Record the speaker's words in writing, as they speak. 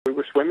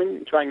were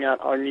swimming, trying out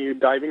our new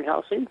diving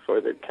housing for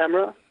the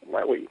camera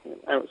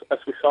as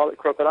we saw the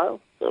crocodile.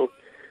 So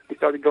we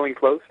started going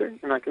closer,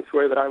 and I can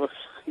swear that I was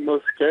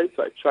most scared,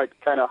 so I tried to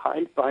kind of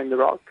hide behind the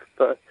rock.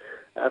 But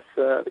as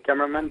the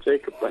cameraman,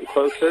 Jakob, went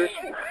closer,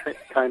 it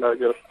kind of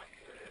just,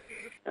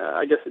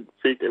 I guess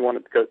it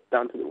wanted to go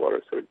down to the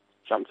water, so it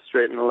jumped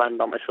straight and landed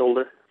on my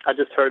shoulder. I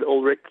just heard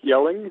Ulrik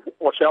yelling,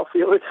 "Watch out,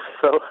 Felix!"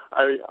 So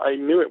I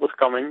knew it was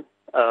coming,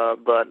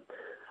 but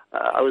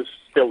I was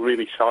still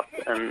really shocked,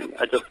 and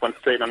I just went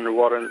straight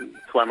underwater and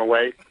swam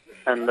away.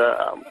 And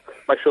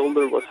my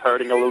shoulder was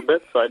hurting a little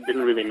bit, so I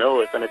didn't really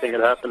know if anything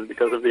had happened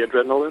because of the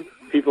adrenaline.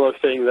 People are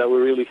saying that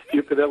we're really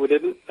stupid that we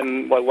didn't,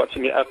 and while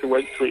watching it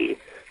afterwards, we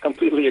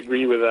completely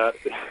agree with that.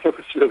 It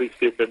was really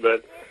stupid,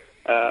 but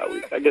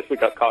I guess we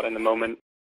got caught in the moment.